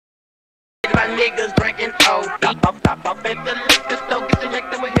my niggas drinking O. Stop up at the liquor store, get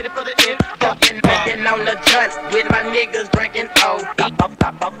selected, we hit it for the end. Fucking on the joint with my niggas drinking O. Stop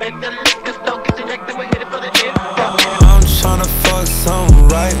up at the liquor store, get selected, we hit it for the end. I'm tryna fuck something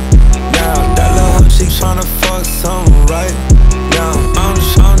right now. That little hoe, she tryna fuck something right now. I'm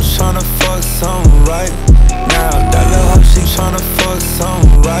tryna fuck something right now. That little hoe, she tryna fuck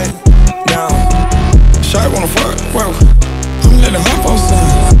something right now. Shawty wanna fuck, whoa. I'ma let her hop on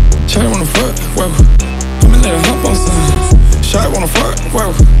some. Shawty wanna fuck, whoa. I'ma let her hop on some. Shawty wanna fuck,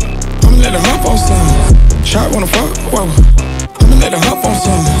 whoa. I'ma let her hop on some. Shawty wanna fuck, whoa. I'ma let her hop on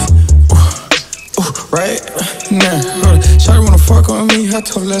some. Right now, hold up. Shawty wanna fuck on me, I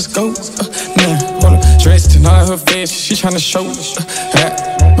told her let's go. Now, hold up. Dressed in all her face, she tryna show.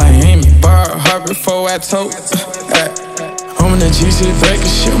 Miami, bar hard before I told. I'm in the GC breaking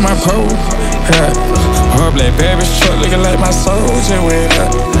shit with my pole. All black baby truck looking like my soldier with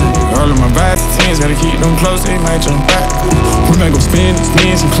that. All of my body teens gotta keep them close, they might jump back. We might go spin these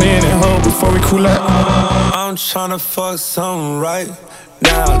knees and clean that hole before we cool out. I'm tryna fuck something right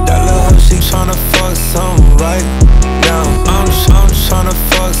now. That little hoe, she tryna fuck something right now. I'm tryna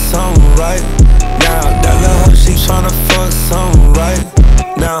fuck something right now. That little hoe, she tryna fuck something right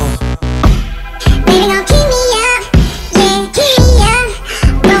now. Baby, gon' keep me up, yeah, keep me up.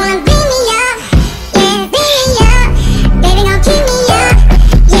 Rollin', beat me up, yeah, beat me up. Baby, gon' keep me up,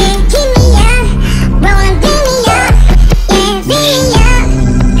 yeah, keep me up. Rollin', beat me up, yeah, beat me up.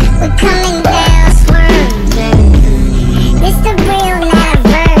 We're coming down, swerving. This the real, not a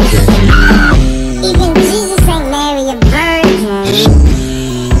version. Even Jesus ain't marry a virgin.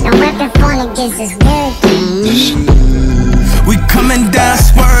 No weapon formed against us working. We coming down,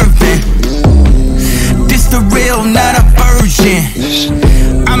 swerving. This the real, not a virgin.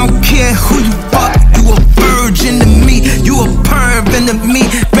 I don't care who you fuck, you a virgin to me. You a pervin to me,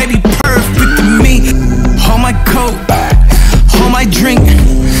 baby, perfect to me. Hold my coat, hold my drink,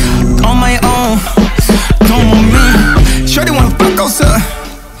 on my own, don't on me. Shorty wanna fuck on something,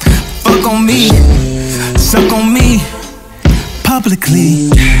 fuck on me, suck on me, publicly.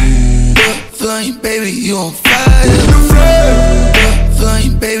 Flame, baby, you on fire.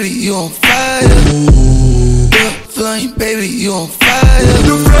 Flame, baby, you on fire. Flame, baby, you on fire.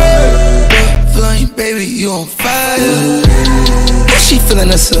 Flame, baby, you on fire. Is she feeling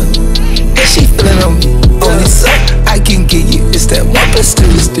herself? Is she feeling on me? Only something I can get you. It's that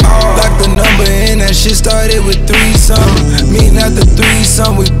 1+2. Lock the number in, that shit started with 3-something. Me not the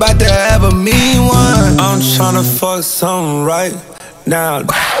 3-something, we bout to have a mean one. I'm tryna fuck something right now.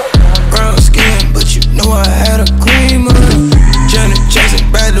 Brown skin, but you know I had a cream on. Janet Jackson,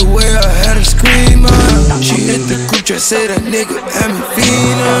 by the way I had a scream on. She hit the group chat, say that nigga had me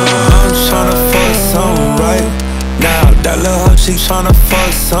feeling. I'm tryna fuck something right now. That little hoe, she tryna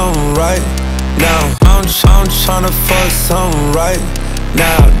fuck something right now. I'm tryna fuck something right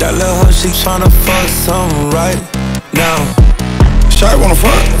now. That little hoe, she tryna fuck something right now. Shawty wanna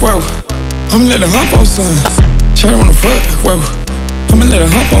fuck, whoa. I'ma let her hop on some. Shawty wanna fuck, whoa. I'ma let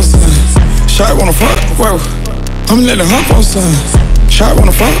her hop on some. Shawty wanna fuck, whoa. I'ma let her hop on some. Shawty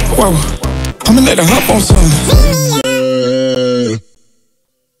wanna fuck, whoa. I'ma let her hop on some.